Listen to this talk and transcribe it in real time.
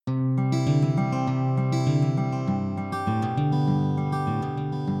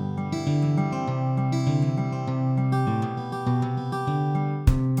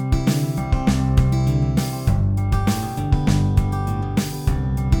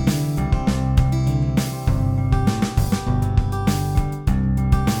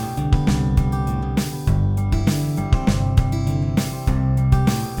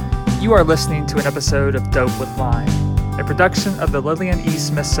You are listening to an episode of Dope with Lime, a production of the Lillian E.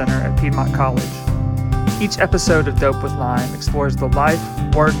 Smith Center at Piedmont College. Each episode of Dope with Lime explores the life,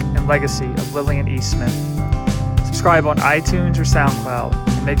 work, and legacy of Lillian E. Smith. Subscribe on iTunes or SoundCloud,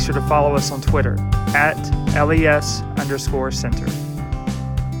 and make sure to follow us on Twitter at LES_center.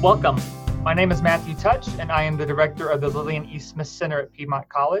 Welcome. My name is Matthew Touch, and I am the director of the Lillian E. Smith Center at Piedmont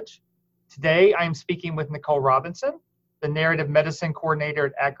College. Today, I am speaking with Nicole Robinson, the narrative medicine coordinator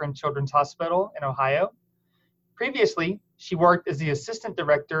at Akron Children's Hospital in Ohio. Previously, she worked as the assistant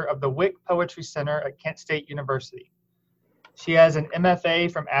director of the Wick Poetry Center at Kent State University. She has an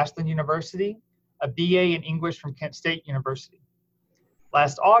MFA from Ashland University, a BA in English from Kent State University.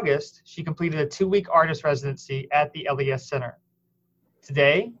 Last August, she completed a 2-week artist residency at the LES Center.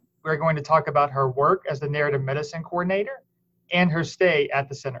 Today, we're going to talk about her work as the narrative medicine coordinator and her stay at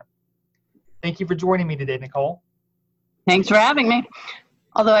the center. Thank you for joining me today, Nicole. Thanks for having me.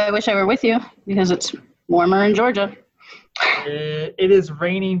 Although I wish I were with you because it's warmer in Georgia. It is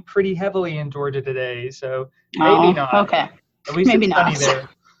raining pretty heavily in Georgia today, so maybe not. Okay. At least maybe it's not. sunny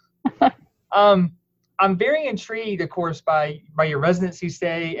there. I'm very intrigued, of course, by your residency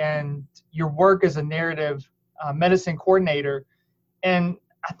stay and your work as a narrative medicine coordinator, and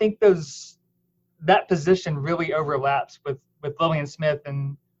I think that position really overlaps with Lillian Smith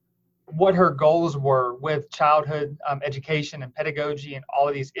and what her goals were with childhood education and pedagogy and all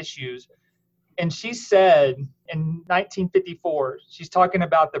of these issues. And she said in 1954, she's talking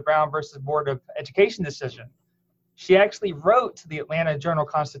about the Brown versus Board of Education decision. She actually wrote to the Atlanta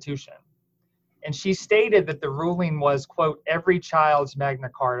Journal-Constitution, and she stated that the ruling was, quote, every child's Magna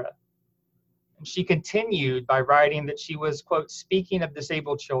Carta. And she continued by writing that she was, quote, speaking of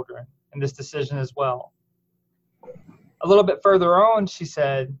disabled children in this decision as well. A little bit further on, she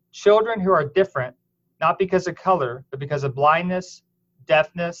said, children who are different, not because of color, but because of blindness,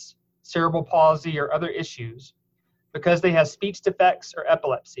 deafness, cerebral palsy, or other issues, because they have speech defects or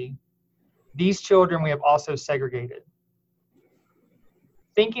epilepsy, these children we have also segregated.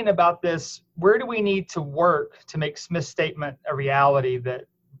 Thinking about this, where do we need to work to make Smith's statement a reality that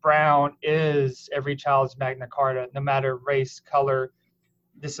Brown is every child's Magna Carta, no matter race, color,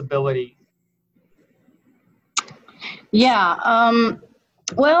 disability? Yeah.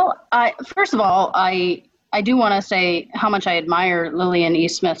 Well, first of all, I do want to say how much I admire Lillian E.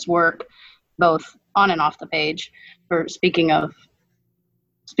 Smith's work, both on and off the page, for speaking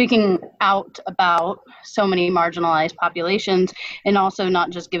out about so many marginalized populations, and also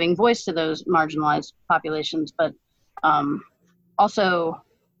not just giving voice to those marginalized populations, but also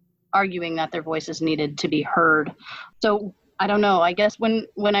arguing that their voices needed to be heard. So I don't know, I guess when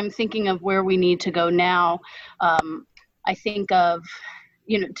I'm thinking of where we need to go now, I think of,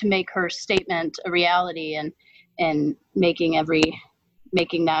 to make her statement a reality and making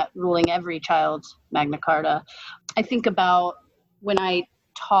that ruling every child's Magna Carta. I think about when I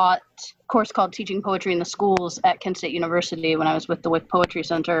taught a course called Teaching Poetry in the Schools at Kent State University when I was with the Wick Poetry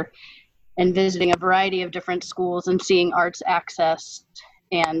Center, and visiting a variety of different schools and seeing arts access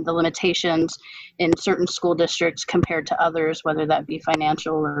and the limitations in certain school districts compared to others, whether that be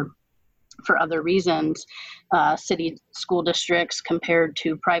financial or for other reasons, city school districts compared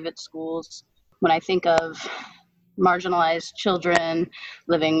to private schools. When I think of marginalized children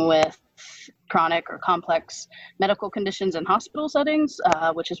living with chronic or complex medical conditions in hospital settings,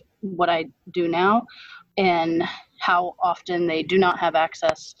 which is what I do now, and how often they do not have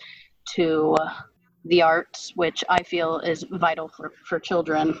access to the arts, which I feel is vital for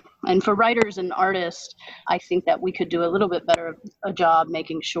children. And for writers and artists, I think that we could do a little bit better a job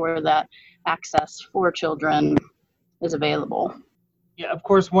making sure that access for children is available. Yeah, of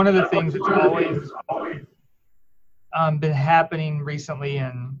course, one of the things that's always been happening recently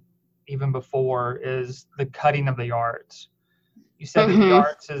and even before is the cutting of the arts. You said that the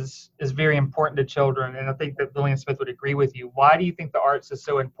arts is very important to children, and I think that Lillian Smith would agree with you. Why do you think the arts is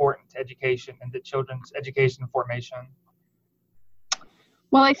so important to education and to children's education and formation?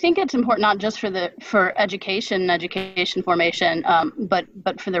 Well, I think it's important not just for education formation,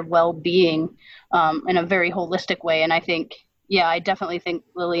 but for their well-being in a very holistic way. And I think, I definitely think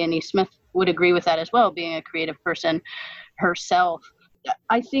Lillian E. Smith would agree with that as well, being a creative person herself.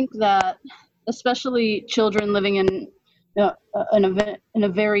 I think that especially children living in a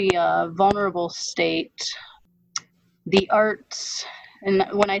very vulnerable state, the arts, and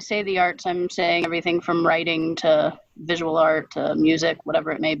when I say the arts, I'm saying everything from writing to visual art to music, whatever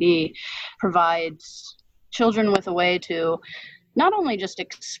it may be, provides children with a way to not only just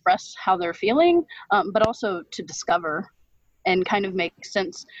express how they're feeling, but also to discover and kind of make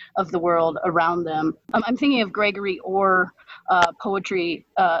sense of the world around them. I'm thinking of Gregory Orr. Poetry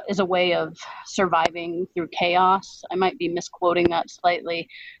is a way of surviving through chaos. I might be misquoting that slightly,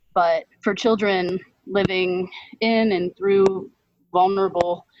 but for children living in and through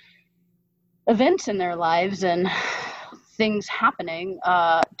vulnerable events in their lives and things happening,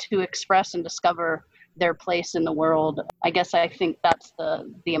 to express and discover their place in the world. I guess I think that's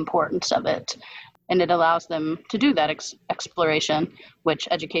the importance of it. And it allows them to do that exploration, which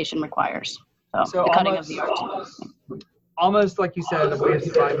education requires. So the cutting of the arts. Almost like you said, a way of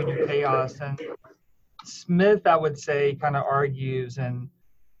surviving your chaos. And Smith, I would say, kind of argues, and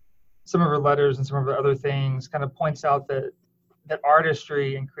some of her letters and some of her other things kind of points out that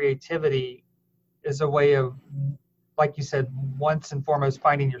artistry and creativity is a way of, like you said, once and foremost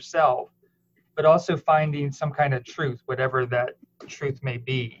finding yourself, but also finding some kind of truth, whatever that truth may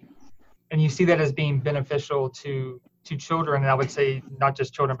be. And you see that as being beneficial to children, and I would say not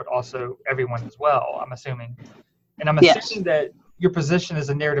just children, but also everyone as well, I'm assuming. And I'm assuming that your position as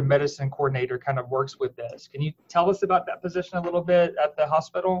a narrative medicine coordinator kind of works with this. Can you tell us about that position a little bit at the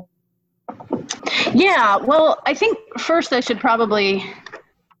hospital? Yeah, well, I think first I should probably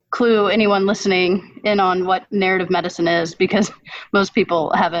clue anyone listening in on what narrative medicine is, because most people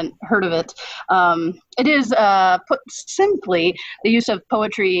haven't heard of it. It is, put simply, the use of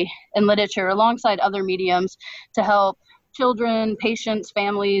poetry and literature alongside other mediums to help children, patients,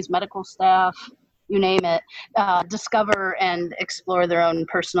 families, medical staff, you name it, discover and explore their own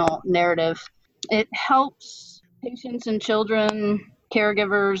personal narrative. It helps patients and children,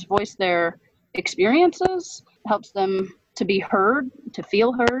 caregivers voice their experiences, helps them to be heard, to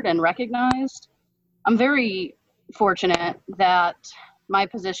feel heard and recognized. I'm very fortunate that my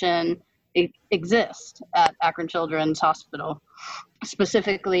position exists at Akron Children's Hospital,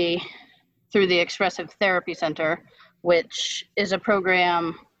 specifically through the Expressive Therapy Center, which is a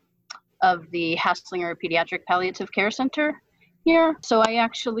program of the Hasslinger Pediatric Palliative Care Center here. So I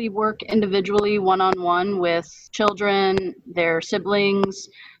actually work individually, one-on-one with children, their siblings,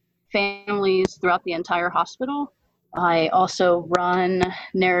 families throughout the entire hospital. I also run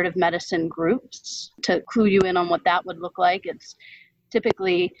narrative medicine groups. To clue you in on what that would look like, it's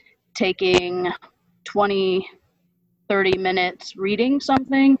typically taking 20, 30 minutes reading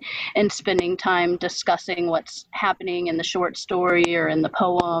something and spending time discussing what's happening in the short story or in the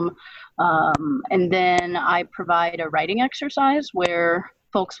poem. And then I provide a writing exercise where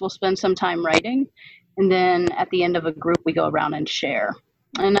folks will spend some time writing. And then at the end of a group, we go around and share.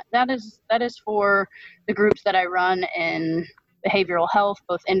 And that is for the groups that I run in behavioral health,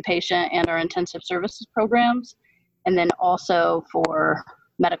 both inpatient and our intensive services programs, and then also for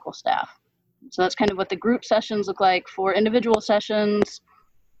medical staff. So that's kind of what the group sessions look like. For individual sessions,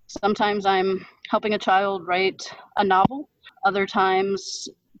 sometimes I'm helping a child write a novel. Other times,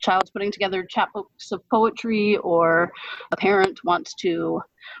 child's putting together chapbooks of poetry, or a parent wants to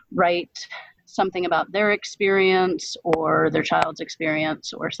write something about their experience or their child's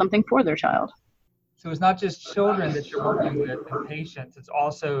experience or something for their child. So it's not just children that you're working with and patients, it's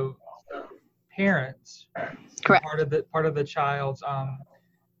also parents. Correct. Part of the child's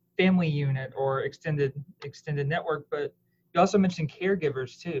family unit or extended network, but you also mentioned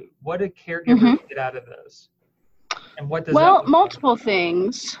caregivers too. What do caregivers get out of this? And what does that multiple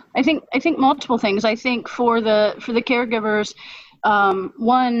things. I think multiple things. I think for the caregivers,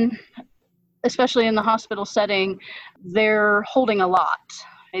 one, especially in the hospital setting, they're holding a lot.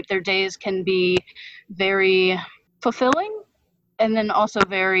 Right? Their days can be very fulfilling and then also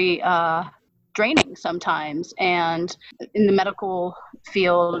very draining sometimes. And in the medical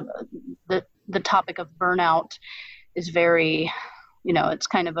field, the topic of burnout is very, it's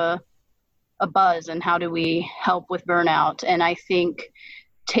kind of a buzz, and how do we help with burnout? And I think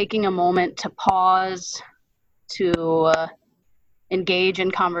taking a moment to pause, to engage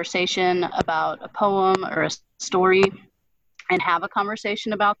in conversation about a poem or a story and have a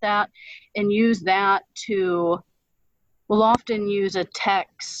conversation about that, and use that we'll often use a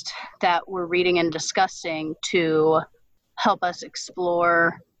text that we're reading and discussing to help us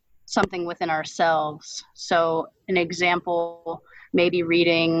explore something within ourselves. So an example, maybe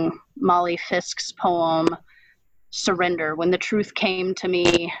reading Molly Fisk's poem, Surrender, When the Truth Came to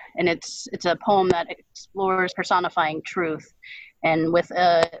Me, and it's a poem that explores personifying truth. And with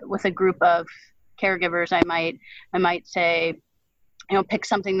a group of caregivers, I might say, pick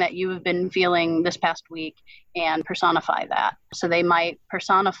something that you have been feeling this past week and personify that. So they might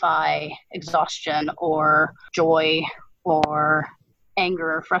personify exhaustion or joy or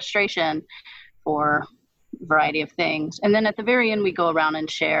anger or frustration. For variety of things. And then at the very end, we go around and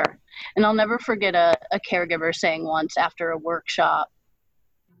share. And I'll never forget a caregiver saying once after a workshop,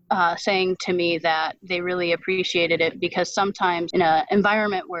 saying to me that they really appreciated it because sometimes in an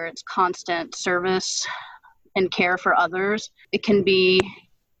environment where it's constant service and care for others, it can be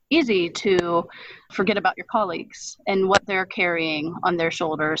easy to forget about your colleagues and what they're carrying on their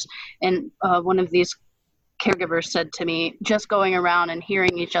shoulders. And one of these caregivers said to me, just going around and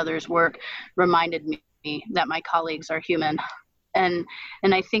hearing each other's work reminded me that my colleagues are human. And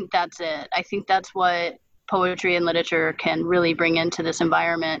I think that's it. I think that's what poetry and literature can really bring into this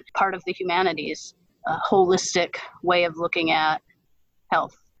environment, part of the humanities, a holistic way of looking at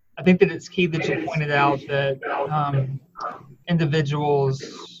health. I think that it's key that you pointed out that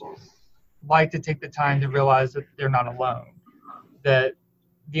individuals like to take the time to realize that they're not alone, that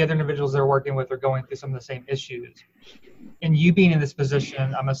the other individuals they're working with are going through some of the same issues. And you being in this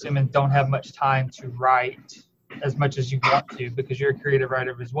position, I'm assuming, don't have much time to write as much as you want to because you're a creative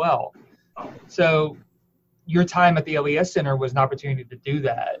writer as well. So your time at the LES Center was an opportunity to do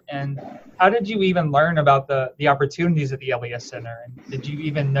that. And how did you even learn about the opportunities at the LES Center? And did you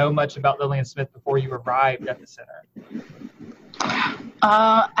even know much about Lillian Smith before you arrived at the center?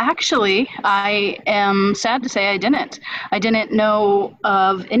 Actually, I am sad to say I didn't. I didn't know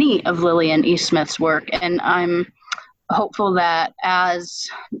of any of Lillian E. Smith's work, and I'm hopeful that as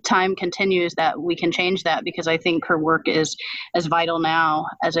time continues that we can change that, because I think her work is as vital now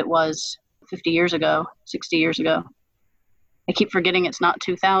as it was 50 years ago, 60 years ago. I keep forgetting it's not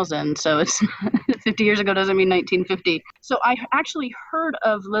 2000, so it's 50 years ago doesn't mean 1950. So I actually heard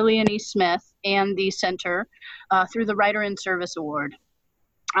of Lillian E. Smith and the center through the Writer in Service Award.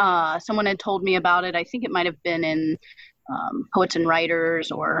 Someone had told me about it. I think it might have been in Poets and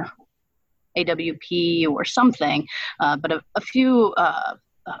Writers or AWP or something, but a few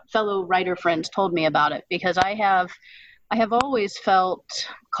fellow writer friends told me about it because I have always felt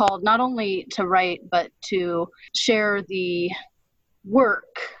called not only to write, but to share the work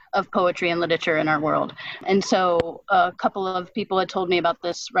of poetry and literature in our world. And so a couple of people had told me about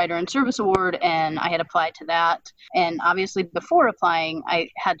this Writer in Service Award, and I had applied to that. And obviously before applying, I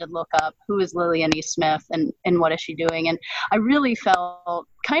had to look up who is Lillian E. Smith and what is she doing. And I really felt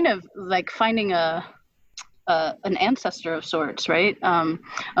kind of like finding an ancestor of sorts, right?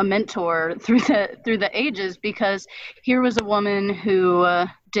 A mentor through the ages, because here was a woman who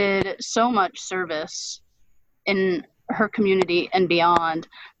did so much service in her community and beyond,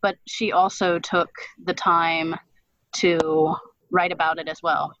 but she also took the time to write about it as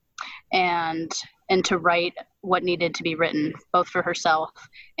well, and to write what needed to be written, both for herself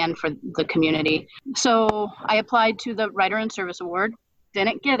and for the community. So I applied to the Writer in Service Award,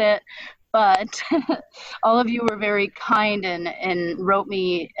 didn't get it, but all of you were very kind and wrote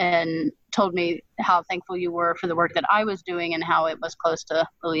me and told me how thankful you were for the work that I was doing and how it was close to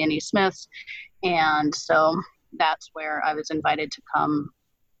Lillian E. Smith's. And so that's where I was invited to come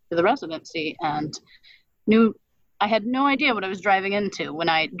to the residency, and I had no idea what I was driving into when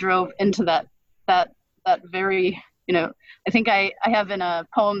I drove into that very, I think I have in a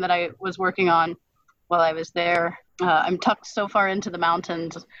poem that I was working on while I was there, I'm tucked so far into the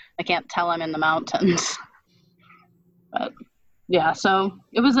mountains, I can't tell I'm in the mountains. But yeah, so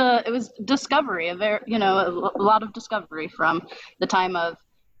it was discovery, a lot of discovery from the time of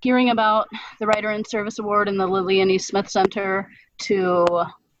hearing about the Writer in Service Award and the Lillian E. Smith Center to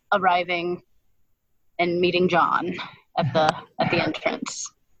arriving and meeting John at the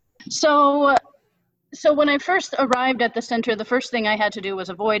entrance. So when I first arrived at the center, the first thing I had to do was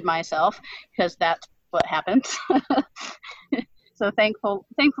avoid myself, because that's what happens. So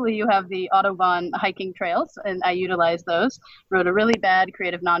thankfully you have the Audubon hiking trails, and I utilized those. Wrote a really bad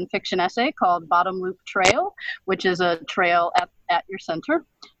creative nonfiction essay called Bottom Loop Trail, which is a trail at your center.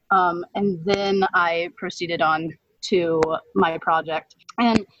 And then I proceeded on to my project.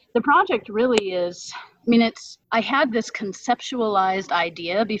 And the project really is, I had this conceptualized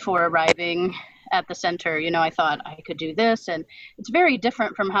idea before arriving at the center. I thought I could do this, and it's very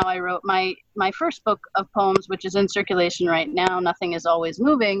different from how I wrote my first book of poems, which is in circulation right now, Nothing Is Always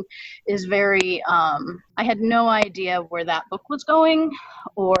Moving, is very, I had no idea where that book was going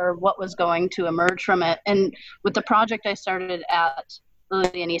or what was going to emerge from it. And with the project I started at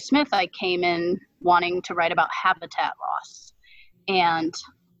Lillian E. Smith, I came in wanting to write about habitat loss. And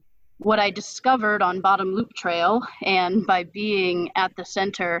what I discovered on Bottom Loop Trail and by being at the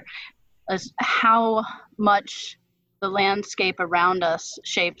center is how much the landscape around us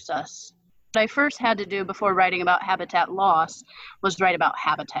shapes us. What I first had to do before writing about habitat loss was write about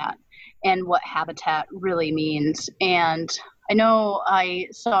habitat and what habitat really means. And I know I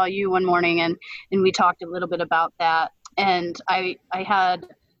saw you one morning and we talked a little bit about that. And I had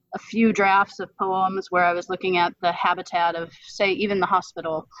a few drafts of poems where I was looking at the habitat of, say, even the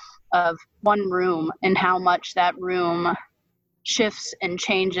hospital, of one room and how much that room shifts and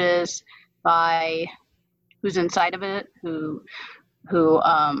changes by who's inside of it, then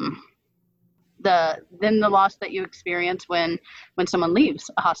the loss that you experience when someone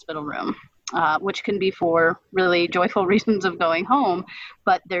leaves a hospital room, which can be for really joyful reasons of going home,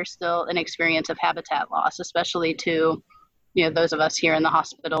 but there's still an experience of habitat loss, especially to, those of us here in the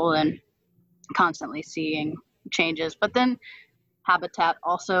hospital and constantly seeing changes. But then habitat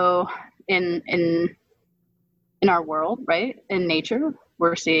also in our world, right? In nature,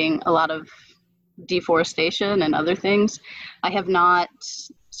 we're seeing a lot of deforestation and other things. I have not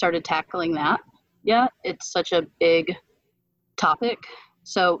started tackling that yet. It's such a big topic.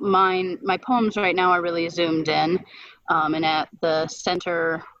 So my poems right now are really zoomed in. And at the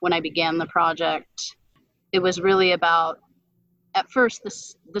center, when I began the project, it was really about, at first,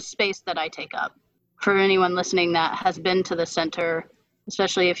 the space that I take up. For anyone listening that has been to the center,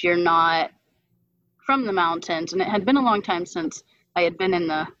 especially if you're not from the mountains, and it had been a long time since I had been in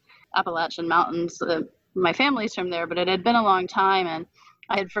the Appalachian Mountains. My family's from there, but it had been a long time, and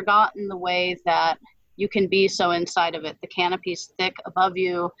I had forgotten the way that you can be so inside of it. The canopy's thick above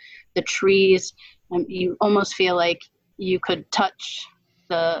you, the trees, and you almost feel like you could touch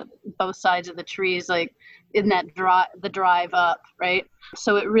both sides of the trees, like in that the drive up, right?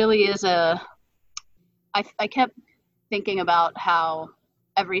 So it really is I kept thinking about how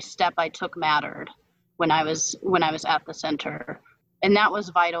every step I took mattered when I was at the center. And that was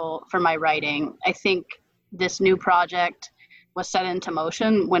vital for my writing. I think this new project was set into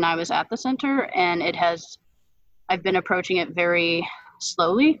motion when I was at the center, and I've been approaching it very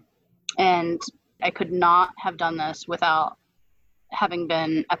slowly, and I could not have done this without having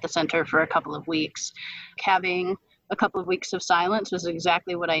been at the center for a couple of weeks. Having a couple of weeks of silence was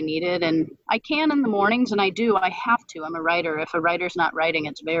exactly what I needed, and I can in the mornings, and I have to. I'm a writer. If a writer's not writing,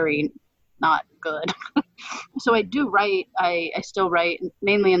 it's very not good. So I do write. I still write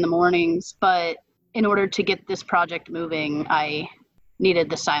mainly in the mornings, but in order to get this project moving, I needed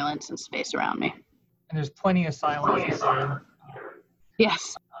the silence and space around me. And there's plenty of silence.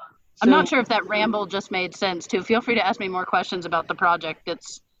 Yes. I'm not sure if that ramble just made sense too. Feel free to ask me more questions about the project.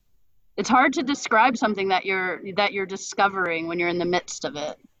 It's hard to describe something that you're discovering when you're in the midst of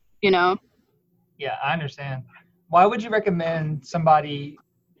it, Yeah, I understand. Why would you recommend somebody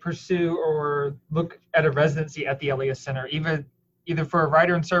pursue or look at a residency at the LES Center, either for a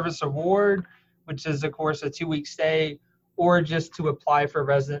Writer in Service Award, which is, of course, a 2-week stay, or just to apply for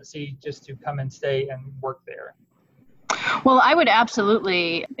residency, just to come and stay and work there? Well, I would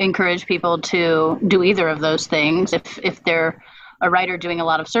absolutely encourage people to do either of those things. If they're a writer doing a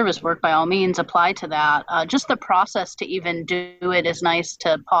lot of service work, by all means, apply to that. Just the process to even do it is nice,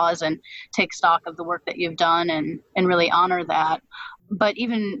 to pause and take stock of the work that you've done and really honor that. But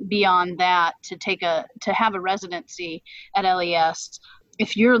even beyond that, to have a residency at LES,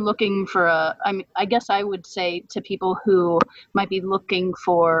 if you're looking for I guess I would say to people who might be looking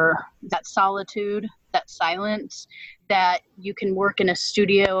for that solitude, that silence, that you can work in a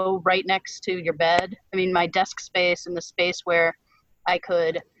studio right next to your bed. I mean, my desk space and the space where I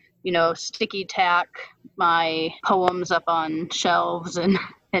could, sticky tack my poems up on shelves and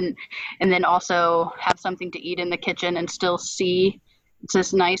then also have something to eat in the kitchen and still see. It's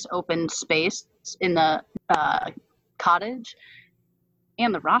this nice open space in the cottage.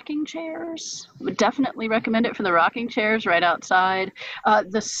 And the rocking chairs, would definitely recommend it for the rocking chairs right outside.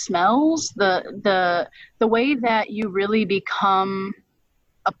 The smells, the way that you really become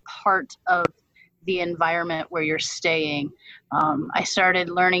a part of the environment where you're staying. I started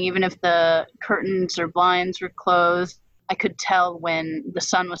learning, even if the curtains or blinds were closed, I could tell when the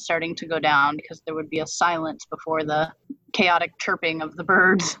sun was starting to go down, because there would be a silence before the chaotic chirping of the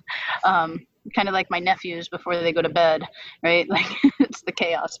birds. Kind of like my nephews before they go to bed, right? Like it's the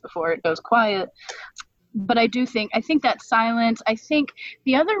chaos before it goes quiet. But I think that silence, I think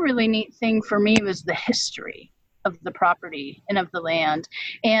the other really neat thing for me was the history of the property and of the land.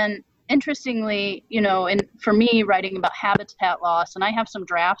 And interestingly, and for me, writing about habitat loss, and I have some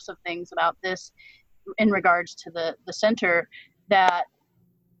drafts of things about this in regards to the center, that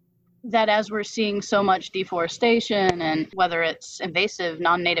as we're seeing so much deforestation, and whether it's invasive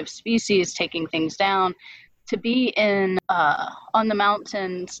non-native species taking things down, to be on the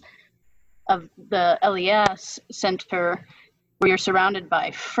mountains of the LES Center, where you're surrounded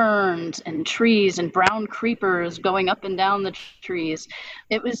by ferns and trees and brown creepers going up and down the trees,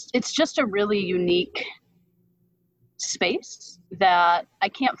 it's just a really unique space that I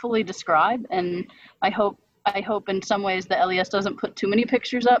can't fully describe, and I hope in some ways that LES doesn't put too many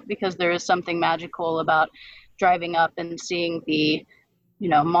pictures up, because there is something magical about driving up and seeing the,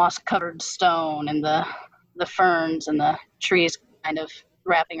 moss covered stone and the ferns and the trees kind of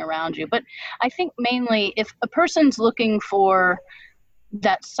wrapping around you. But I think mainly if a person's looking for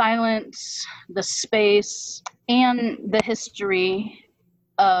that silence, the space, and the history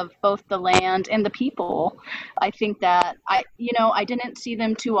of both the land and the people, I think that I didn't see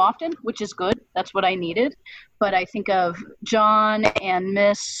them too often, which is good. That's what I needed. But I think of John and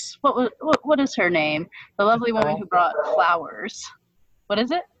Miss, what is her name? The lovely woman who brought flowers. What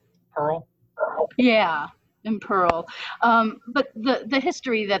is it? Pearl. Yeah, and Pearl. But the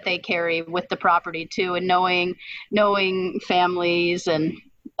history that they carry with the property too, and knowing families and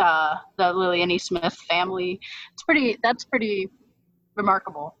the Lillian E. Smith family, that's pretty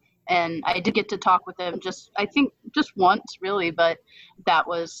remarkable. And I did get to talk with them just once really, but that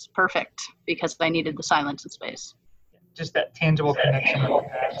was perfect because I needed the silence and space. Just that tangible connection with the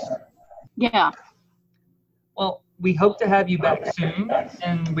past. Yeah. Well, we hope to have you back soon,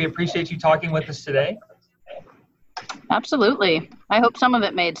 and we appreciate you talking with us today. Absolutely. I hope some of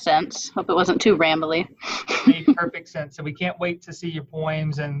it made sense. Hope it wasn't too rambly. Made perfect sense. So we can't wait to see your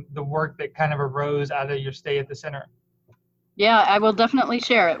poems and the work that kind of arose out of your stay at the center. Yeah, I will definitely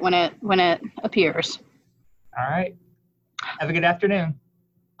share it when it appears. All right. Have a good afternoon.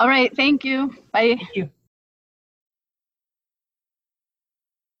 All right. Thank you. Bye. Thank you.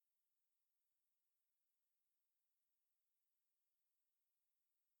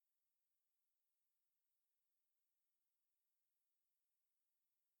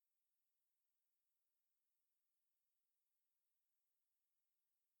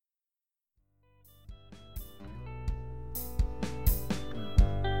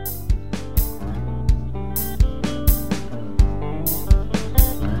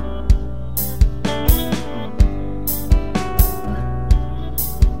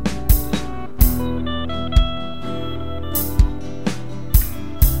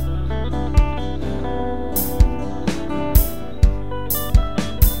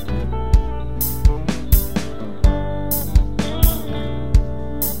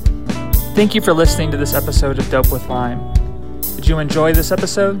 Thank you for listening to this episode of Dope with Lime. Did you enjoy this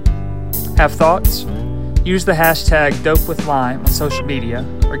episode? Have thoughts? Use the hashtag #DopeWithLime on social media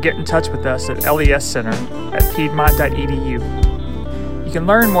or get in touch with us at lescenter@piedmont.edu. You can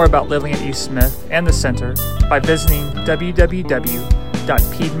learn more about Lillian E. Smith and the Center by visiting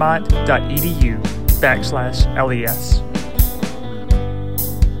www.piedmont.edu/LES.